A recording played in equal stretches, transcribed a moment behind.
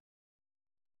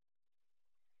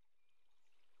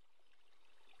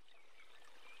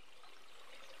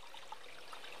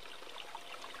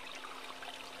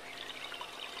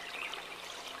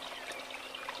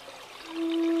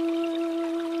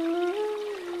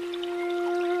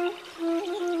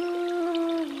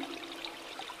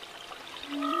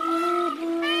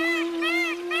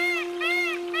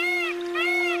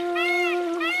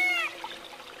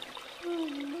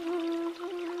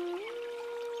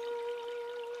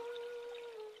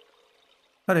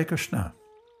Hare Krishna.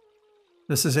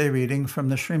 This is a reading from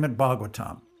the Srimad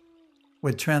Bhagavatam,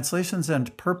 with translations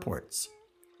and purports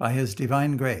by His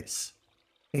Divine Grace,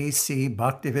 A.C.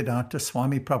 Bhaktivedanta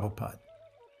Swami Prabhupada.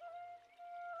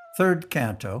 Third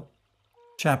Canto,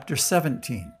 Chapter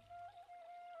 17,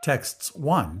 Texts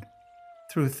 1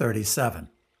 through 37.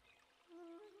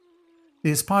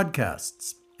 These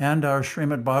podcasts and our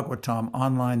Srimad Bhagavatam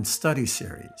online study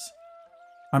series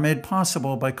are made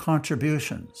possible by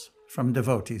contributions from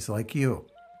devotees like you.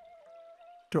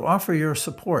 To offer your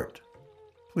support,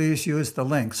 please use the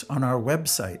links on our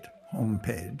website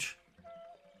homepage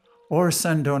or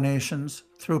send donations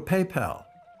through PayPal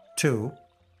to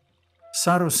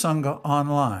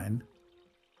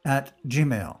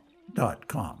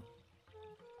sadhusangaonline@gmail.com.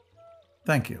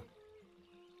 Thank you.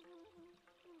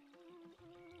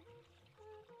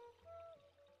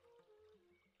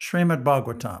 Srimad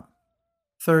Bhagavatam,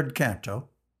 Third Canto,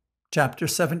 Chapter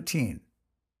 17,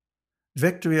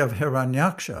 Victory of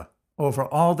Hiranyaksha over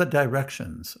all the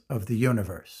directions of the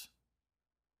universe.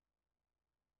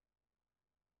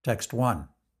 Text 1.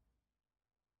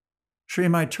 Sri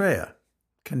Maitreya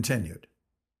continued.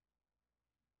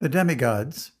 The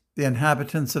demigods, the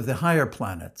inhabitants of the higher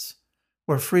planets,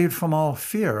 were freed from all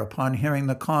fear upon hearing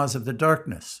the cause of the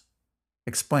darkness,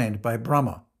 explained by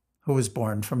Brahma, who was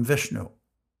born from Vishnu.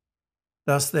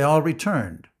 Thus they all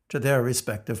returned to their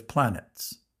respective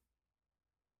planets.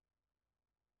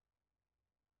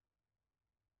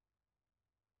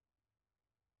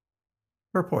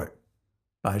 Purport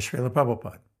by Srila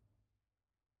Prabhupada.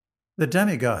 The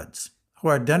demigods, who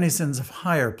are denizens of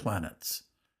higher planets,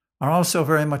 are also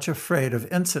very much afraid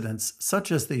of incidents such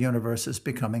as the universe is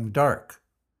becoming dark,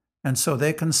 and so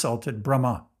they consulted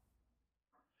Brahma.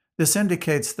 This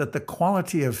indicates that the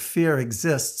quality of fear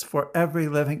exists for every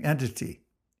living entity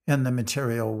in the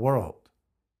material world.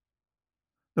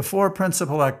 The four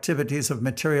principal activities of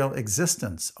material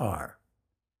existence are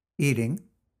eating,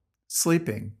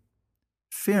 sleeping,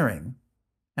 fearing,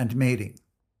 and mating.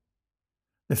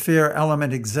 The fear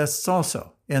element exists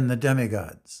also in the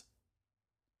demigods.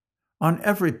 On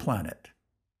every planet,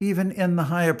 even in the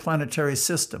higher planetary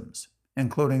systems,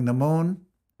 including the moon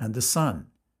and the sun,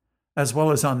 as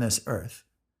well as on this earth,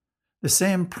 the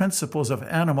same principles of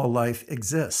animal life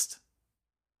exist.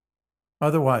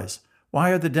 Otherwise,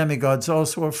 why are the demigods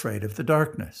also afraid of the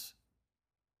darkness?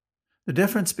 The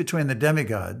difference between the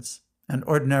demigods and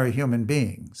ordinary human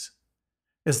beings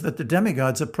is that the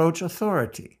demigods approach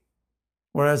authority,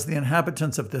 whereas the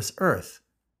inhabitants of this earth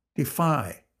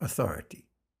defy authority.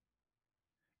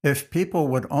 If people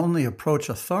would only approach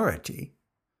authority,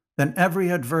 then every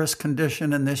adverse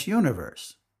condition in this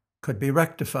universe could be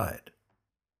rectified.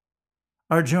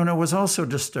 Arjuna was also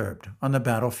disturbed on the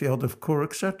battlefield of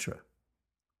Kurukshetra,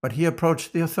 but he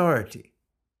approached the authority,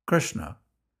 Krishna,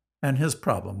 and his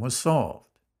problem was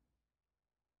solved.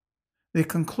 The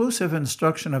conclusive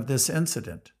instruction of this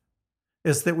incident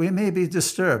is that we may be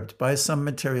disturbed by some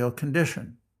material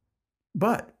condition,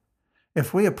 but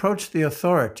if we approach the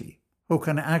authority who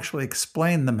can actually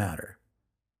explain the matter,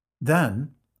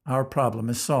 then our problem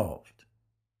is solved.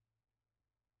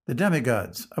 The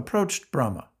demigods approached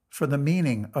Brahma for the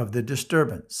meaning of the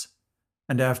disturbance,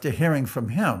 and after hearing from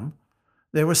him,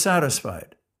 they were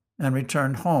satisfied and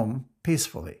returned home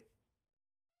peacefully.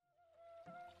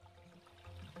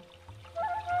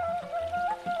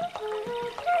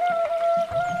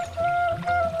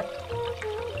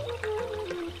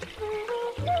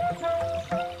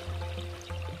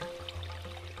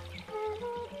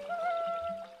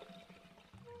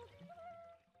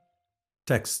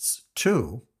 Texts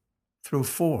 2 through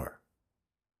 4.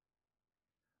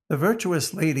 The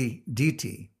virtuous lady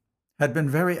Diti had been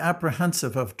very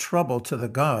apprehensive of trouble to the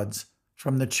gods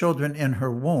from the children in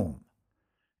her womb,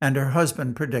 and her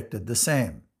husband predicted the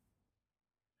same.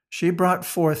 She brought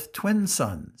forth twin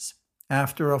sons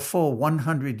after a full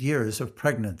 100 years of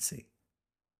pregnancy.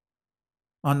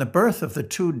 On the birth of the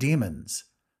two demons,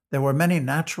 there were many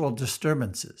natural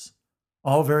disturbances,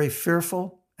 all very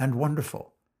fearful and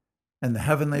wonderful, in the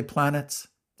heavenly planets,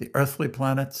 the earthly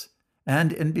planets,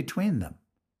 and in between them.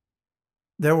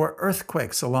 There were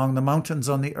earthquakes along the mountains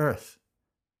on the earth,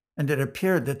 and it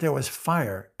appeared that there was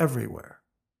fire everywhere.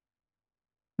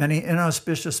 Many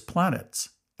inauspicious planets,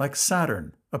 like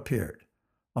Saturn, appeared,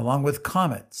 along with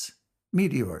comets,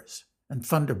 meteors, and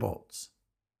thunderbolts.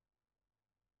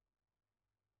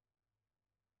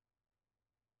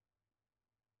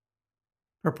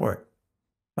 Purport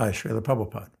by Srila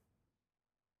Prabhupada.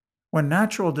 When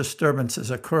natural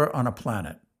disturbances occur on a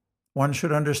planet, one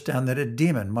should understand that a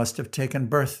demon must have taken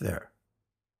birth there.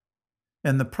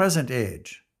 In the present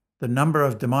age, the number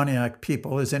of demoniac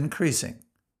people is increasing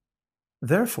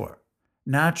Therefore,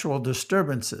 natural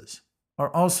disturbances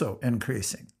are also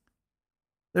increasing.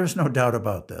 There's no doubt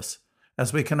about this,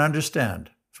 as we can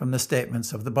understand from the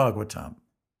statements of the Bhagavatam.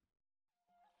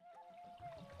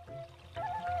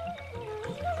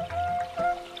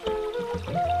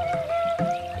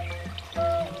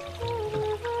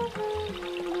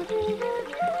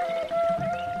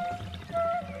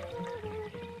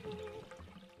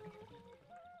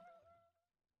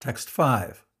 Text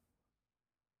 5.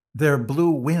 There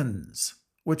blew winds,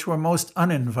 which were most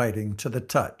uninviting to the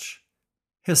touch,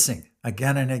 hissing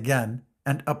again and again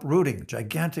and uprooting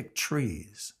gigantic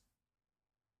trees.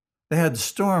 They had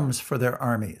storms for their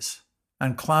armies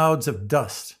and clouds of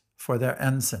dust for their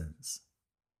ensigns.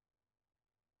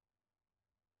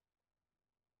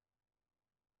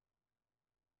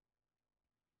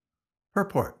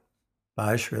 Purport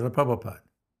by Srila Prabhupada.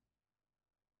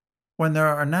 When there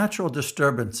are natural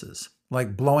disturbances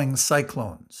like blowing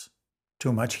cyclones,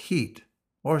 too much heat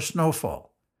or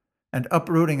snowfall, and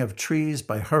uprooting of trees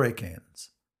by hurricanes,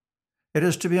 it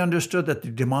is to be understood that the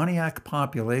demoniac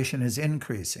population is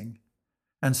increasing,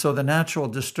 and so the natural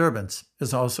disturbance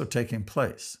is also taking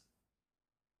place.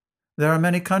 There are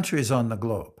many countries on the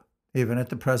globe, even at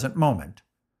the present moment,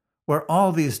 where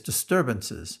all these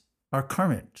disturbances are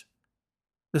current.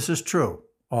 This is true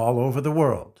all over the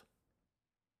world.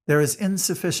 There is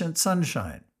insufficient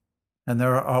sunshine, and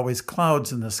there are always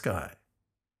clouds in the sky,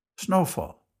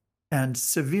 snowfall, and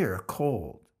severe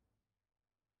cold.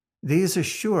 These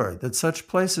assure that such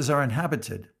places are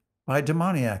inhabited by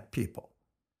demoniac people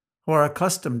who are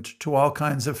accustomed to all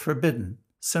kinds of forbidden,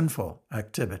 sinful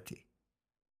activity.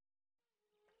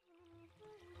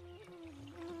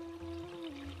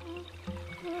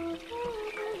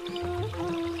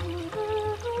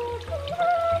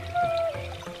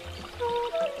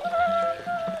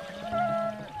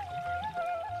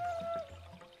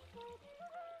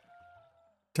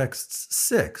 Texts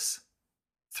 6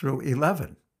 through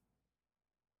 11.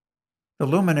 The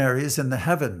luminaries in the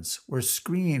heavens were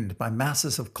screened by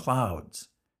masses of clouds,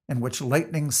 in which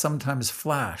lightning sometimes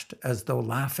flashed as though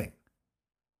laughing.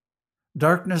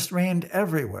 Darkness reigned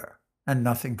everywhere, and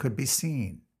nothing could be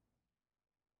seen.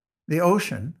 The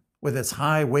ocean, with its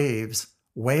high waves,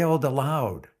 wailed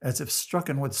aloud as if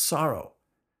stricken with sorrow,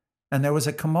 and there was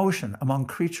a commotion among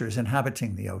creatures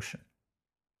inhabiting the ocean.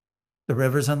 The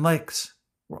rivers and lakes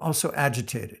were also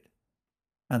agitated,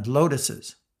 and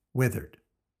lotuses withered.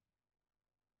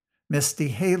 Misty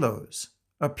halos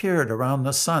appeared around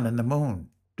the sun and the moon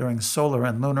during solar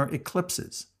and lunar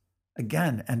eclipses,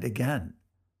 again and again.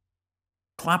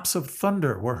 Claps of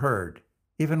thunder were heard,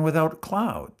 even without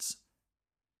clouds,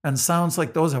 and sounds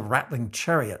like those of rattling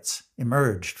chariots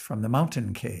emerged from the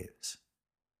mountain caves.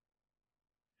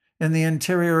 In the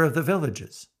interior of the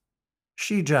villages,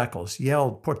 she-jackals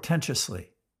yelled portentously,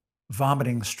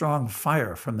 vomiting strong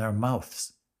fire from their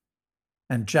mouths,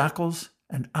 and jackals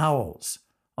and owls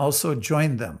also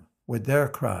joined them with their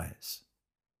cries.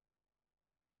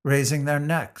 Raising their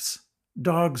necks,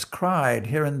 dogs cried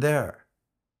here and there,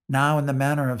 now in the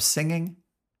manner of singing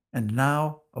and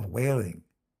now of wailing.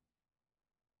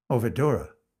 Over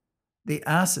Dura, the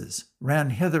asses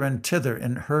ran hither and thither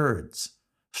in herds,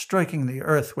 striking the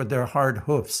earth with their hard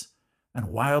hoofs and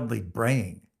wildly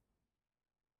braying.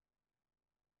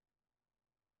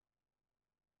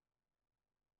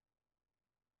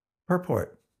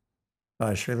 Purport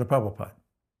by Srila Prabhupada.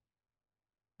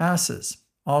 Asses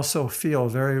also feel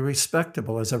very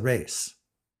respectable as a race,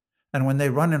 and when they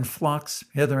run in flocks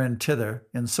hither and thither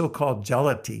in so-called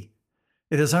jalati,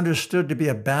 it is understood to be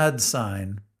a bad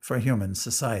sign for human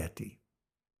society.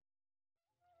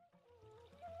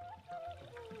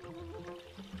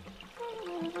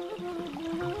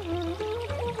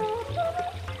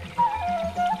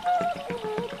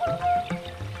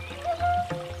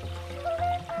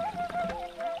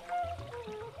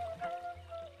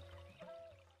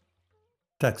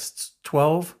 Texts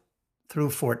 12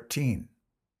 through 14.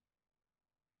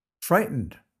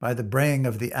 Frightened by the braying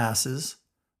of the asses,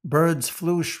 birds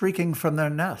flew shrieking from their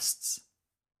nests,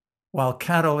 while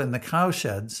cattle in the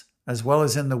cowsheds, as well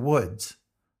as in the woods,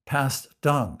 passed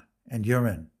dung and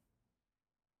urine.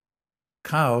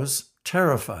 Cows,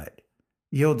 terrified,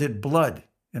 yielded blood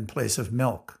in place of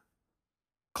milk.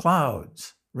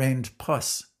 Clouds rained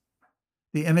pus.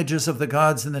 The images of the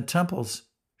gods in the temples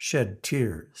shed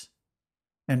tears,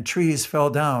 and trees fell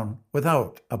down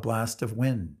without a blast of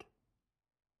wind.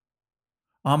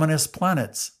 Ominous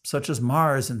planets such as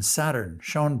Mars and Saturn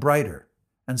shone brighter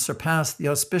and surpassed the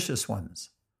auspicious ones,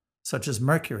 such as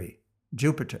Mercury,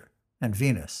 Jupiter, and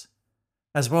Venus,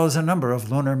 as well as a number of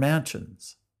lunar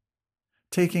mansions.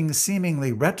 Taking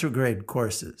seemingly retrograde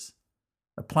courses,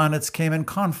 The planets came in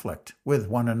conflict with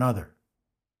one another.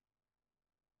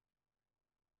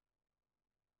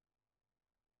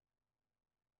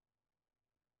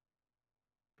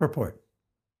 Purport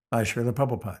by Srila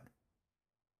Prabhupada.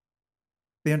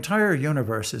 The entire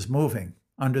universe is moving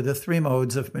under the three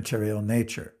modes of material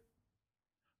nature.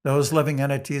 Those living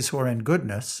entities who are in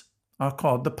goodness are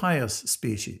called the pious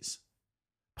species,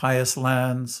 pious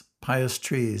lands, pious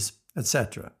trees,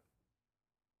 etc.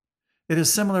 It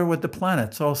is similar with the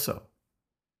planets also.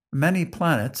 Many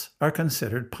planets are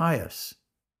considered pious,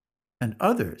 and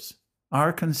others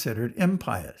are considered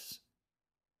impious.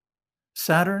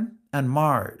 Saturn and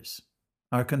Mars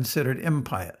are considered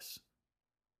impious.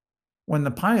 When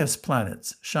the pious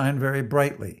planets shine very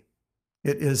brightly,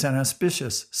 it is an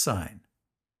auspicious sign.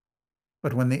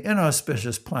 But when the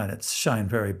inauspicious planets shine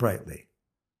very brightly,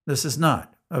 this is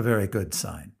not a very good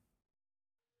sign.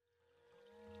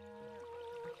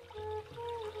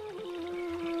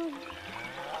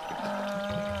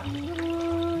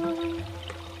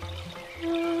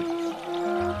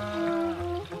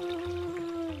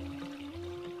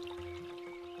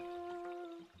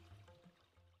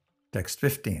 Text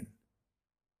 15.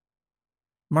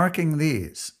 Marking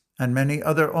these and many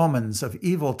other omens of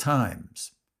evil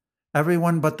times,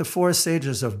 everyone but the 4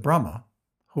 sages of Brahma,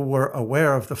 who were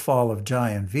aware of the fall of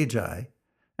Jai and Vijay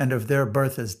and of their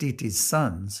birth as Diti's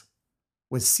sons,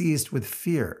 was seized with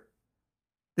fear.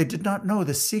 They did not know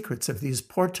the secrets of these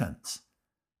portents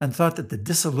and thought that the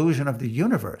dissolution of the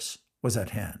universe was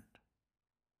at hand.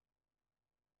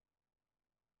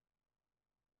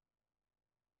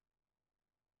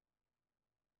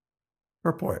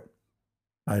 Purport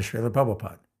by Srila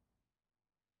Prabhupada.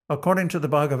 According to the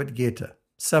Bhagavad Gita,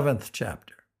 7th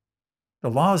chapter,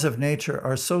 the laws of nature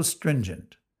are so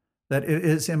stringent that it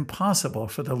is impossible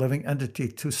for the living entity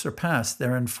to surpass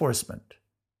their enforcement.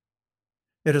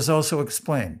 It is also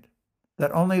explained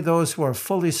that only those who are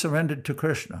fully surrendered to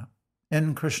Krishna,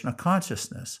 in Krishna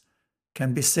consciousness,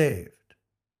 can be saved.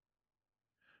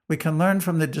 We can learn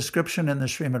from the description in the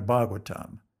Srimad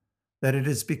Bhagavatam that it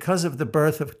is because of the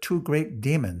birth of 2 great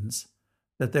demons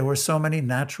that there were so many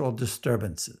natural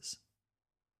disturbances.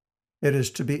 It is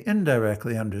to be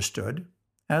indirectly understood,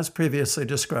 as previously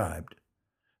described,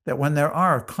 that when there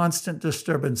are constant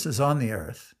disturbances on the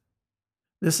earth,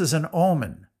 this is an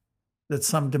omen that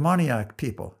some demoniac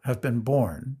people have been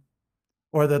born,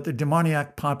 or that the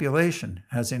demoniac population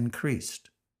has increased.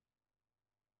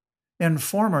 In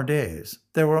former days,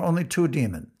 there were only 2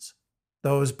 demons,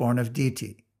 those born of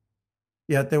Diti,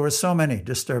 yet there were so many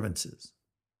disturbances.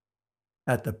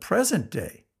 At the present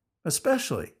day,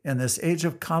 especially in this age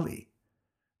of Kali,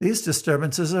 these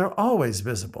disturbances are always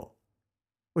visible,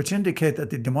 which indicate that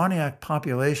the demoniac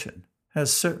population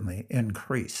has certainly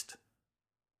increased.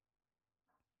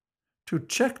 To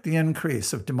check the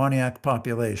increase of demoniac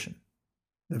population,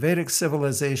 the Vedic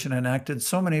civilization enacted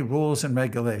so many rules and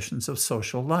regulations of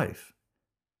social life,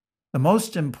 the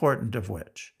most important of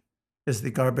which is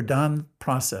the Garbhadan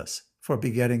process for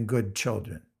begetting good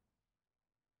children.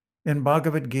 In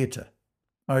Bhagavad Gita,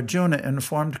 Arjuna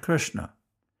informed Krishna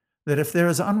that if there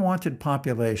is unwanted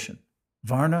population,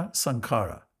 Varna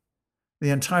Sankara, the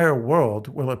entire world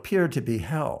will appear to be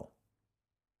hell.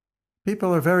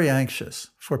 People are very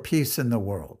anxious for peace in the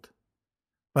world,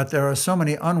 but there are so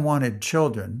many unwanted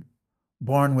children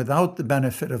born without the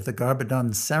benefit of the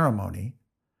Garbhadan ceremony,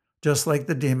 just like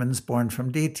the demons born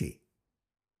from Diti.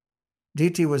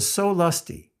 Diti was so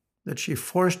lusty that she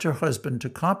forced her husband to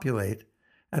copulate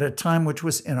at a time which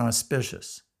was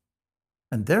inauspicious,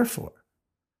 and therefore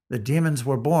the demons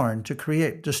were born to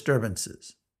create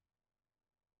disturbances.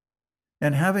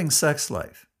 In having sex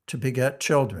life to beget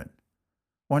children,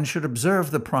 one should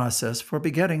observe the process for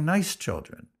begetting nice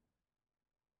children.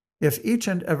 If each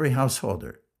and every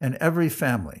householder in every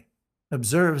family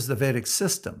observes the Vedic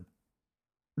system,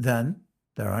 then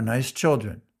there are nice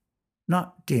children,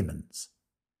 not demons,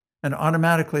 and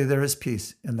automatically there is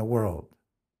peace in the world.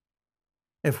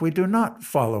 If we do not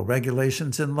follow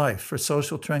regulations in life for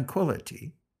social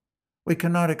tranquility, we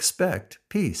cannot expect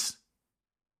peace.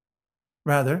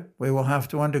 Rather, we will have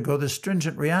to undergo the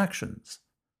stringent reactions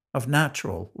of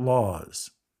natural laws.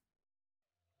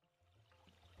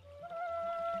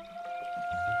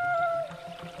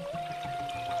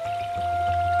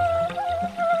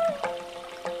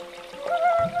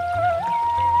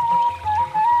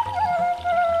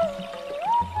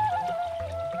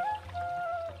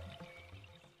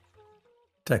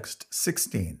 Text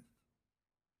 16.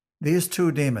 These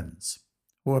 2 demons,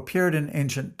 who appeared in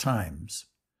ancient times,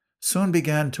 soon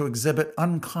began to exhibit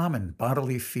uncommon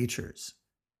bodily features.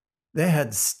 They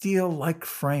had steel-like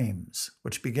frames,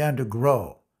 which began to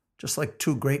grow, just like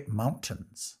two great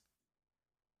mountains.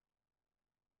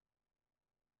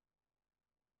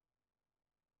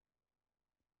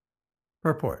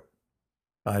 Purport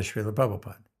by Srila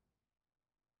Prabhupada.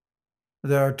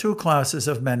 There are two classes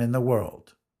of men in the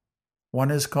world.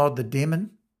 One is called the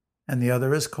demon, and the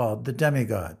other is called the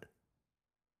demigod.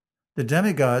 The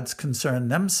demigods concern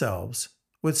themselves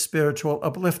with spiritual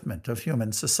upliftment of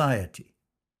human society,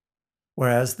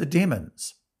 whereas the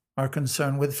demons are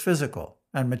concerned with physical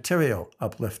and material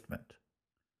upliftment.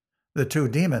 The two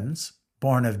demons,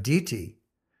 born of Diti,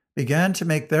 began to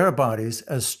make their bodies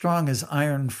as strong as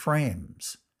iron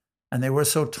frames, and they were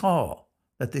so tall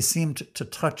that they seemed to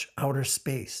touch outer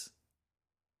space.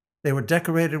 They were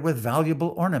decorated with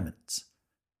valuable ornaments,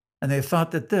 and they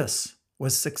thought that this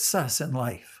was success in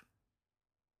life.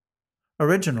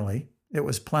 Originally, it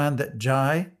was planned that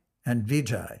Jai and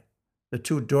Vijay, the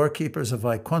two doorkeepers of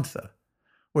Vaikuntha,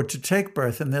 were to take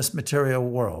birth in this material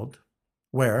world,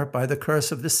 where, by the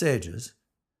curse of the sages,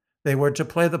 they were to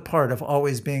play the part of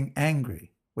always being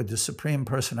angry with the Supreme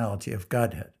Personality of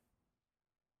Godhead.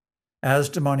 As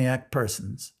demoniac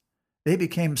persons, they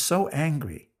became so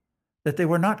angry that they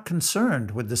were not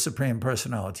concerned with the Supreme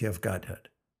Personality of Godhead,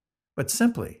 but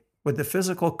simply with the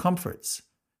physical comforts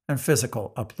and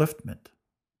physical upliftment.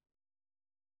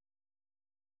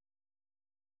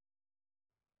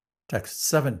 Text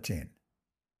 17.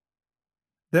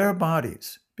 Their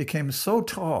bodies became so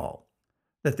tall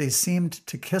that they seemed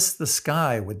to kiss the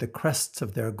sky with the crests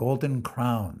of their golden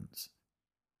crowns.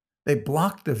 They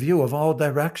blocked the view of all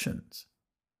directions,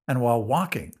 and while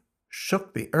walking,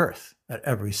 shook the earth at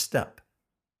every step.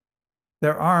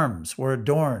 Their arms were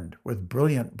adorned with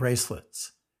brilliant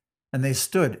bracelets, and they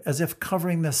stood as if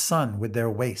covering the sun with their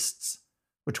waists,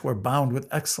 which were bound with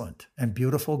excellent and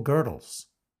beautiful girdles.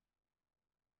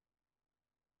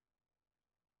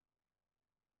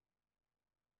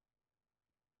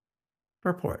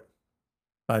 Purport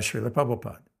by Srila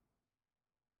Prabhupada.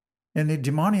 In the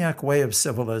demoniac way of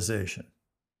civilization,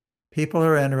 people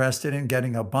are interested in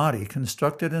getting a body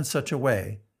constructed in such a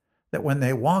way that when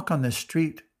they walk on the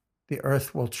street, the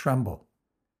earth will tremble,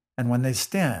 and when they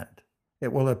stand,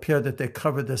 it will appear that they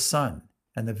cover the sun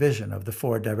and the vision of the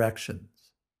four directions.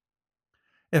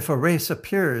 If a race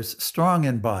appears strong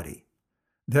in body,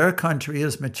 their country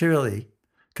is materially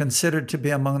considered to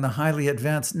be among the highly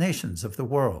advanced nations of the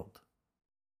world.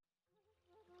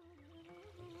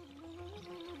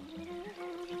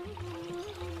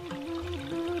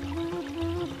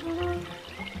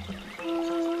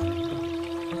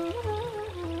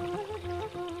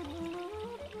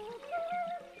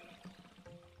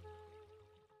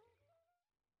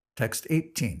 Text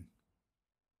 18.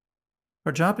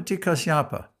 Prajapati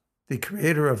Kasyapa, the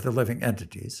creator of the living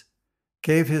entities,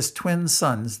 gave his twin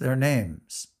sons their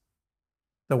names.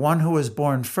 The one who was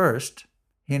born first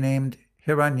he named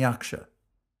Hiranyaksha,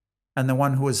 and the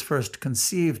one who was first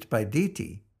conceived by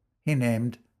Diti he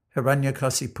named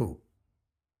Hiranyakasipu.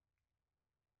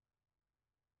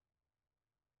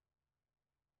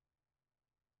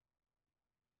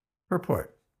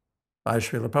 Purport by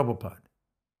Srila Prabhupada.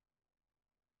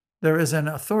 There is an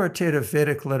authoritative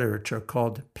Vedic literature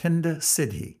called Pinda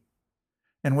Siddhi,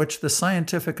 in which the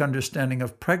scientific understanding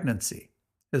of pregnancy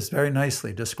is very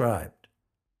nicely described.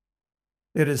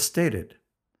 It is stated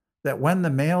that when the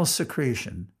male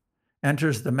secretion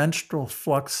enters the menstrual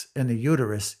flux in the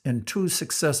uterus in 2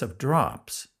 successive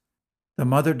drops, the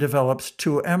mother develops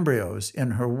 2 embryos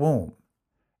in her womb,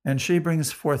 and she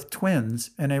brings forth twins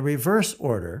in a reverse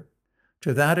order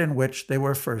to that in which they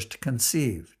were first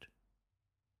conceived.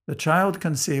 The child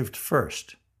conceived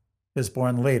first is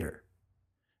born later,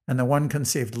 and the one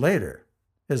conceived later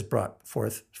is brought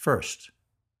forth first.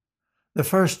 The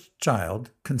first child,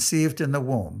 conceived in the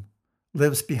womb,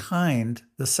 lives behind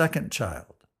the second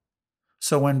child.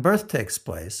 So when birth takes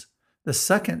place, the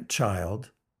second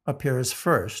child appears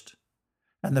first,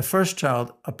 and the first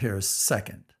child appears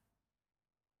second.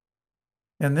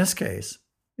 In this case,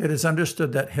 it is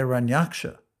understood that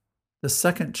Hiranyaksha, the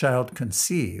second child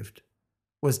conceived,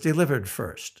 was delivered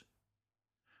first,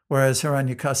 whereas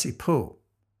Hiranyakasipu,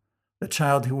 the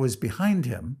child who was behind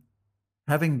him,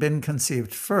 having been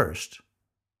conceived first,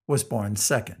 was born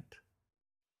second.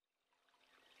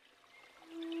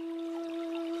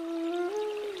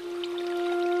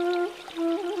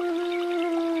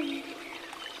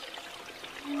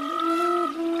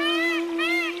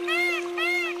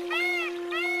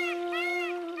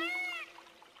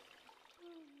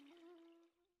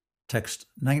 Text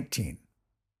 19.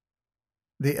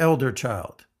 The elder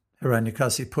child,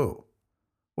 Hiranyakasipu,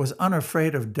 was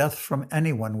unafraid of death from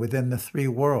anyone within the 3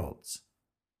 worlds,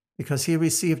 because he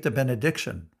received a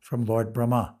benediction from Lord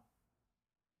Brahma.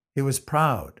 He was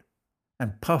proud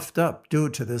and puffed up due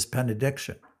to this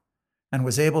benediction, and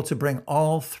was able to bring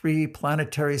all three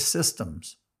planetary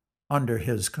systems under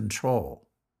his control.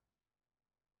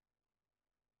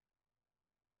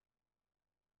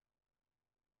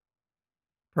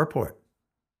 Purport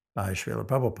by Srila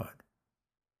Prabhupada.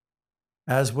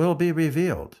 As will be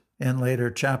revealed in later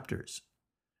chapters,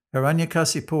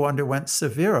 Hiranyakasipu underwent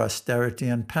severe austerity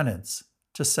and penance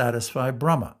to satisfy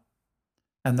Brahma,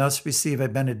 and thus receive a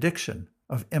benediction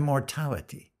of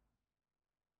immortality.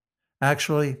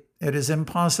 Actually, it is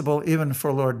impossible even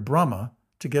for Lord Brahma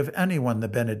to give anyone the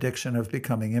benediction of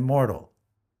becoming immortal.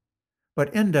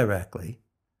 But indirectly,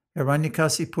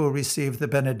 Hiranyakasipu received the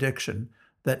benediction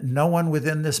that no one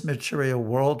within this material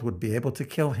world would be able to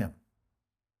kill him.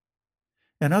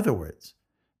 In other words,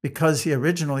 because he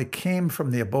originally came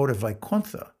from the abode of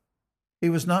Vaikuntha, he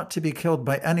was not to be killed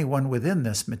by anyone within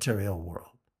this material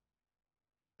world.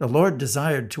 The Lord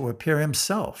desired to appear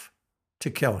himself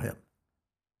to kill him.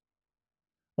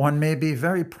 One may be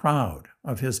very proud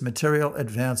of his material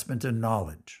advancement and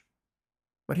knowledge,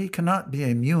 but he cannot be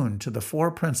immune to the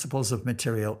four principles of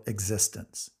material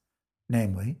existence,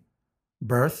 namely,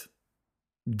 birth,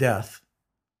 death,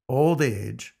 old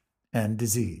age, and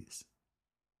disease.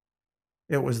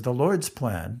 It was the Lord's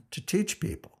plan to teach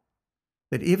people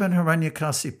that even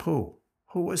Hiranyakasipu,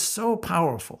 who was so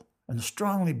powerful and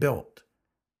strongly built,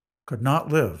 could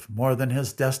not live more than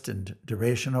his destined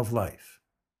duration of life.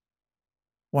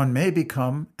 One may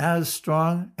become as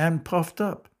strong and puffed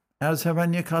up as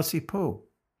Hiranyakasipu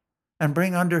and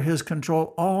bring under his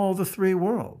control all the three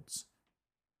worlds,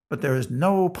 but there is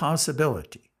no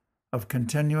possibility of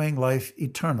continuing life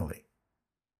eternally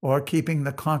or keeping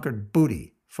the conquered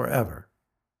booty forever.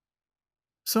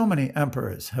 So many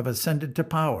emperors have ascended to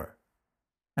power,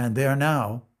 and they are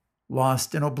now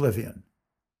lost in oblivion.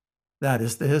 That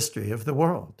is the history of the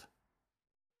world.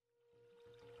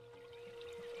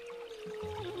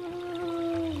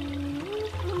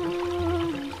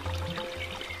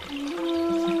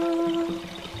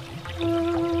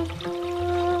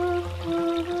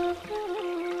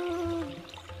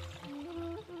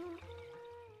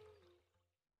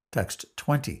 Text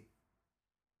 20.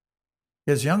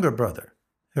 His younger brother,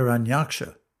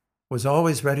 Hiranyaksha, was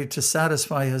always ready to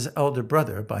satisfy his elder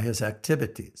brother by his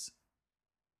activities.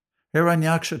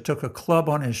 Hiranyaksha took a club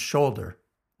on his shoulder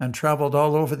and traveled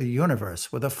all over the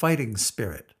universe with a fighting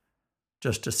spirit,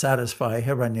 just to satisfy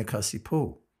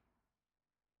Hiranyakasipu.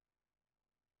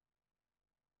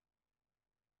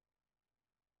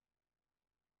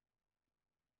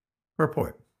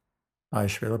 Purport by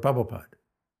Srila Prabhupada.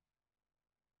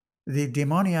 The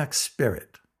demoniac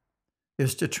spirit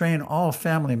is to train all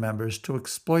family members to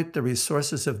exploit the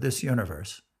resources of this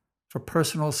universe for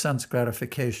personal sense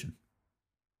gratification,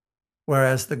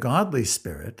 whereas the godly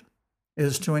spirit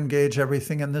is to engage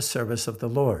everything in the service of the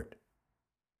Lord.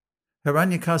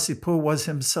 Hiranyakasipu was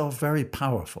himself very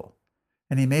powerful,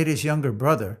 and he made his younger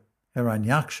brother,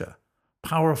 Hiranyaksha,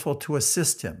 powerful to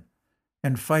assist him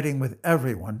in fighting with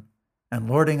everyone and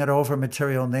lording it over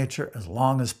material nature as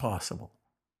long as possible.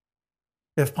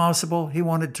 If possible, he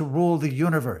wanted to rule the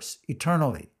universe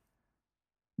eternally.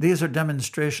 These are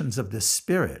demonstrations of the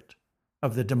spirit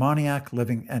of the demoniac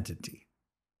living entity.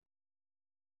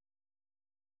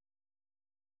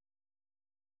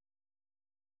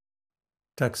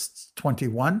 Texts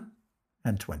 21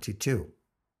 and 22.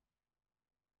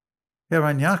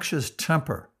 Hiranyaksha's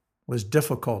temper was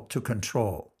difficult to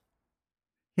control.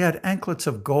 He had anklets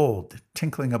of gold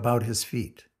tinkling about his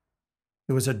feet.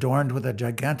 He was adorned with a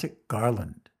gigantic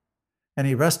garland, and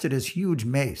he rested his huge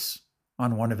mace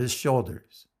on one of his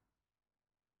shoulders.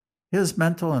 His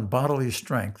mental and bodily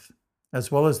strength,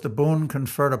 as well as the boon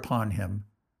conferred upon him,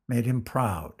 made him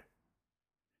proud.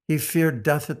 He feared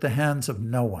death at the hands of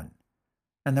no one,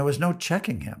 and there was no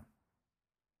checking him.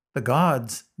 The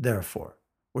gods, therefore,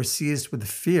 were seized with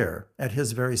fear at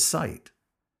his very sight,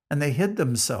 and they hid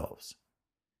themselves,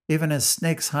 even as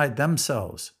snakes hide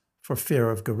themselves for fear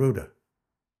of Garuda.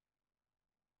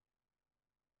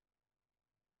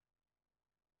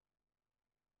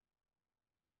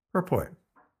 Purport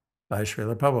by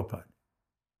Srila Prabhupada.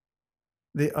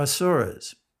 The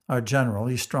asuras are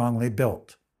generally strongly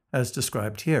built, as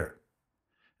described here,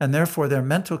 and therefore their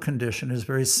mental condition is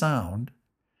very sound,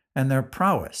 and their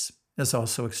prowess is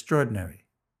also extraordinary.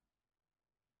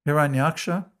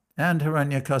 Hiranyaksha and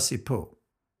Hiranyakasipu,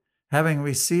 having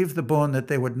received the boon that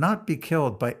they would not be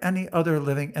killed by any other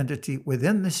living entity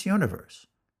within this universe,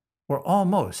 were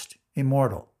almost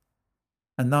immortal,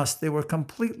 and thus they were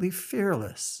completely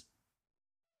fearless.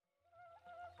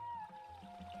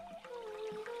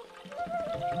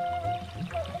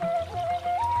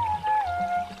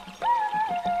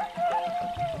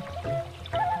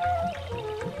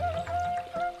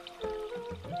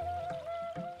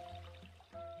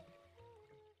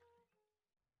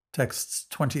 texts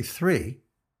 23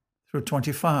 through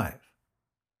 25.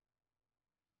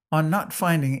 On not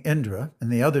finding Indra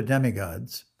and the other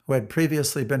demigods, who had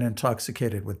previously been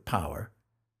intoxicated with power,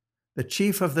 the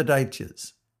chief of the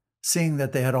Daityas, seeing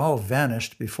that they had all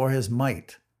vanished before his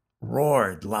might,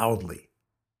 roared loudly.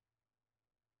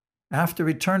 After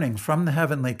returning from the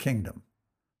heavenly kingdom,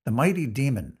 the mighty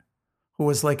demon, who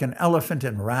was like an elephant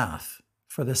in wrath,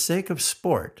 for the sake of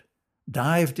sport,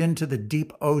 dived into the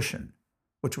deep ocean,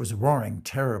 which was roaring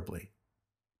terribly.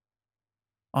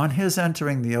 On his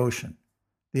entering the ocean,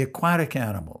 the aquatic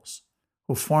animals,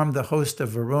 who formed the host of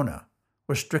Varuna,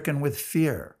 were stricken with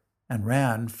fear and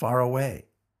ran far away.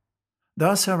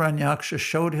 Thus Hiranyaksha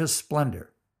showed his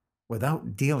splendor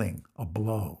without dealing a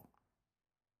blow.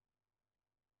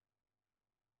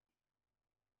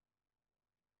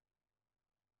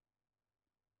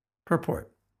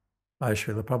 Purport by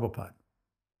Srila Prabhupada.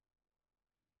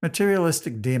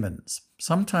 Materialistic demons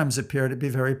sometimes appear to be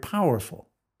very powerful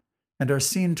and are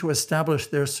seen to establish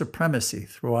their supremacy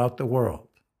throughout the world.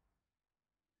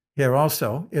 Here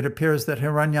also, it appears that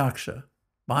Hiranyaksha,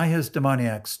 by his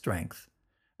demoniac strength,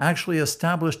 actually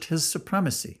established his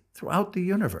supremacy throughout the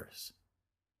universe,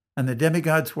 and the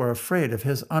demigods were afraid of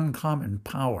his uncommon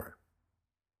power.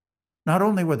 Not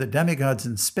only were the demigods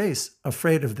in space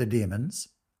afraid of the demons,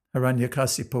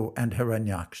 Hiranyakasipu and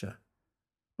Hiranyaksha,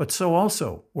 but so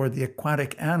also were the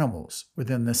aquatic animals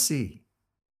within the sea.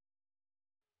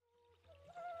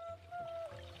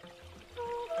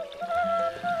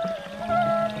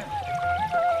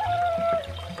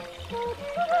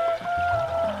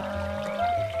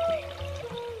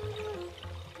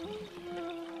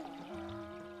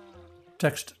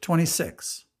 Text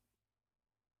 26.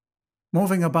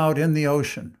 Moving about in the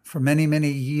ocean for many,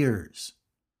 many years,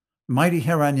 mighty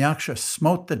Hiranyaksha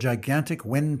smote the gigantic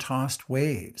wind-tossed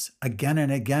waves again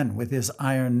and again with his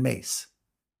iron mace,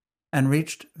 and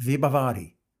reached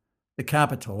Vibhavari, the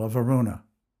capital of Varuna.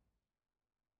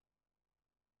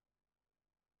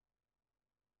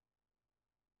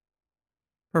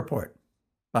 Purport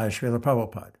by Srila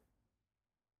Prabhupada.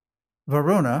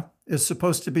 Varuna is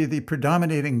supposed to be the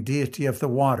predominating deity of the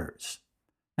waters,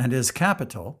 and his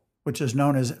capital, which is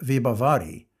known as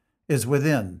Vibhavari, is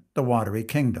within the watery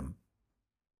kingdom.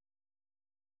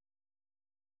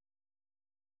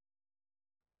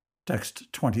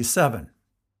 Text 27.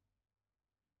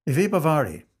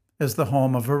 Vibhavari is the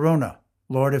home of Varuna,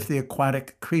 lord of the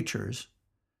aquatic creatures,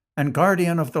 and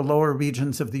guardian of the lower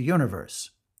regions of the universe,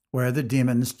 where the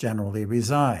demons generally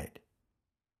reside.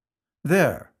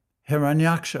 There,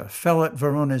 Hiranyaksha fell at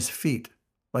Varuna's feet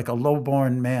like a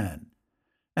low-born man,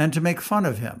 and to make fun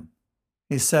of him,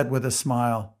 he said with a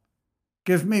smile,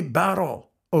 "Give me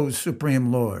battle, O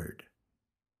Supreme Lord."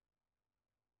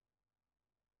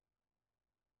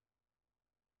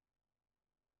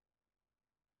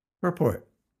 Purport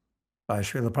by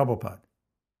Srila Prabhupada.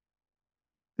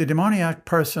 The demoniac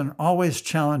person always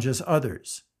challenges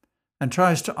others and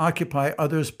tries to occupy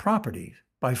others' property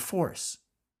by force.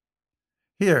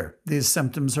 Here, these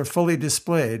symptoms are fully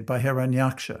displayed by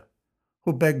Hiranyaksha,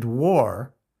 who begged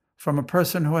war from a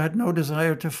person who had no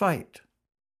desire to fight.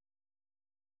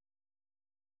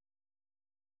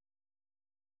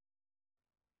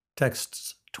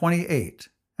 Texts 28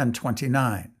 and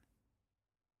 29.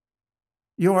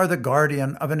 You are the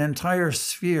guardian of an entire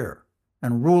sphere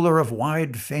and ruler of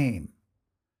wide fame,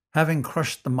 having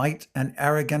crushed the might and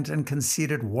arrogant and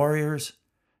conceited warriors,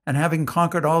 and having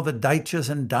conquered all the Daityas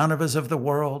and Danavas of the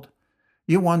world,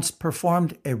 you once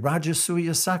performed a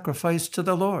Rajasuya sacrifice to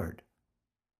the Lord.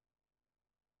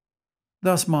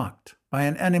 Thus mocked by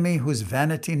an enemy whose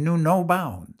vanity knew no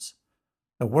bounds,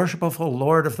 the worshipful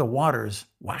Lord of the waters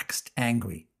waxed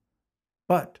angry.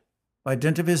 But, by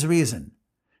dint of his reason,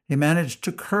 he managed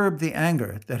to curb the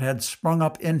anger that had sprung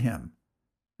up in him,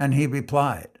 and he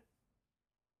replied,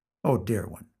 "O dear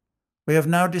one, we have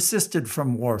now desisted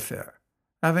from warfare,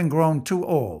 having grown too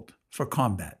old for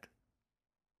combat."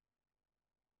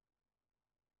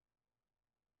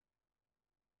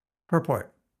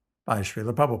 Purport by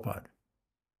Srila Prabhupada.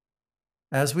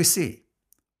 As we see,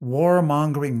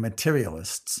 warmongering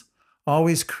materialists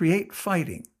always create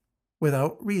fighting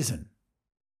without reason.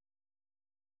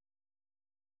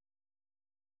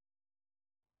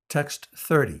 Text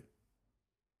 30.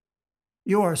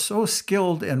 You are so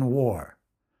skilled in war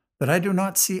that I do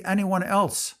not see anyone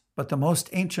else but the most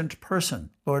ancient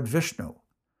person, Lord Vishnu,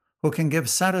 who can give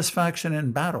satisfaction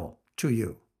in battle to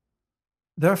you.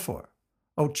 Therefore,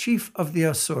 O chief of the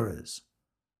Asuras,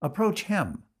 approach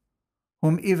him,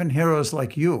 whom even heroes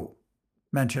like you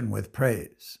mention with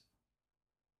praise.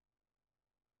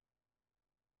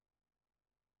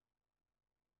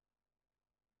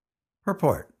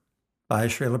 Purport by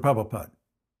Srila Prabhupada.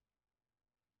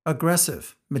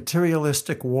 Aggressive,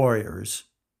 materialistic warriors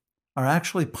are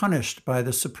actually punished by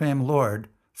the Supreme Lord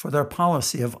for their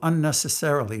policy of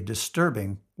unnecessarily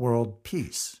disturbing world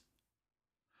peace.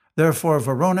 Therefore,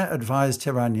 Varuna advised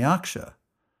Hiranyaksha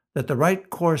that the right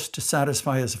course to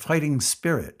satisfy his fighting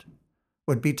spirit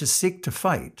would be to seek to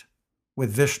fight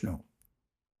with Vishnu.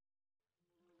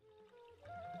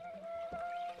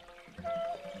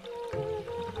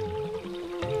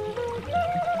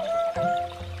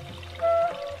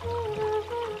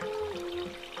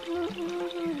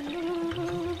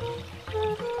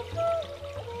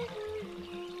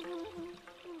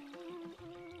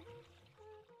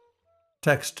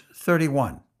 Text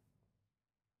 31.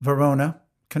 Varuna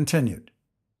continued.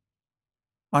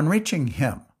 On reaching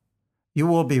him, you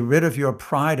will be rid of your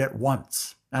pride at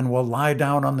once and will lie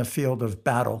down on the field of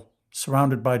battle,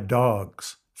 surrounded by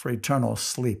dogs, for eternal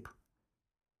sleep.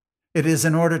 It is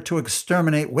in order to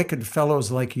exterminate wicked fellows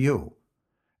like you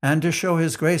and to show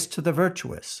his grace to the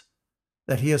virtuous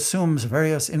that he assumes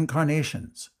various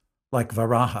incarnations like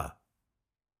Varaha.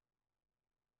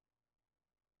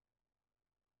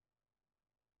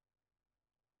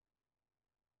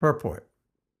 Purport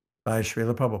by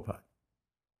Srila Prabhupada.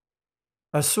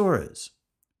 Asuras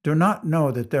do not know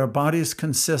that their bodies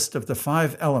consist of the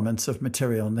 5 elements of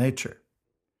material nature,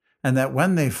 and that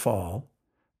when they fall,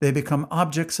 they become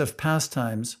objects of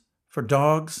pastimes for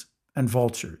dogs and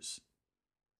vultures.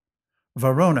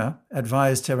 Varuna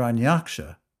advised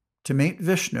Hiranyaksha to meet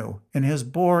Vishnu in his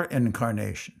boar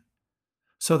incarnation,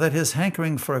 so that his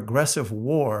hankering for aggressive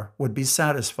war would be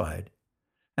satisfied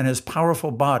and his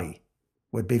powerful body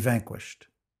would be vanquished.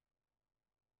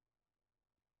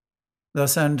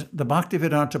 Thus end the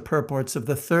Bhaktivedanta purports of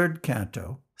the 3rd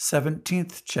canto,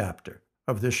 17th chapter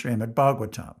of the Srimad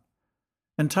Bhagavatam,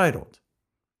 entitled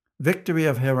Victory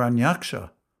of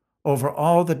Hiranyaksha over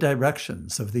all the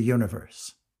directions of the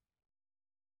universe.